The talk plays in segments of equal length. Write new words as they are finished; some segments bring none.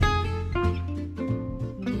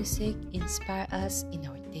music inspire us in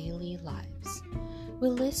our daily lives. We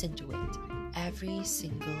listen to it every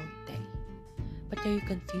single day. But are you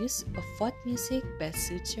confused of what music best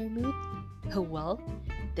suits your mood? Well,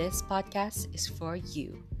 this podcast is for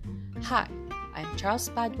you. Hi, I'm Charles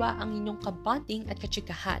Padua, ang inyong kabanding at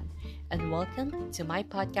kachikahan, and welcome to my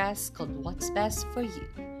podcast called What's Best for You.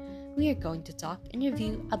 We are going to talk and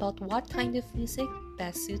review about what kind of music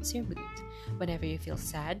best suits your mood whenever you feel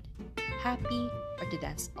sad, happy, or to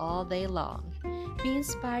dance all day long. Be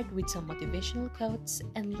inspired with some motivational quotes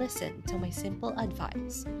and listen to my simple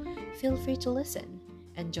advice. Feel free to listen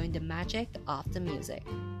and join the magic of the music.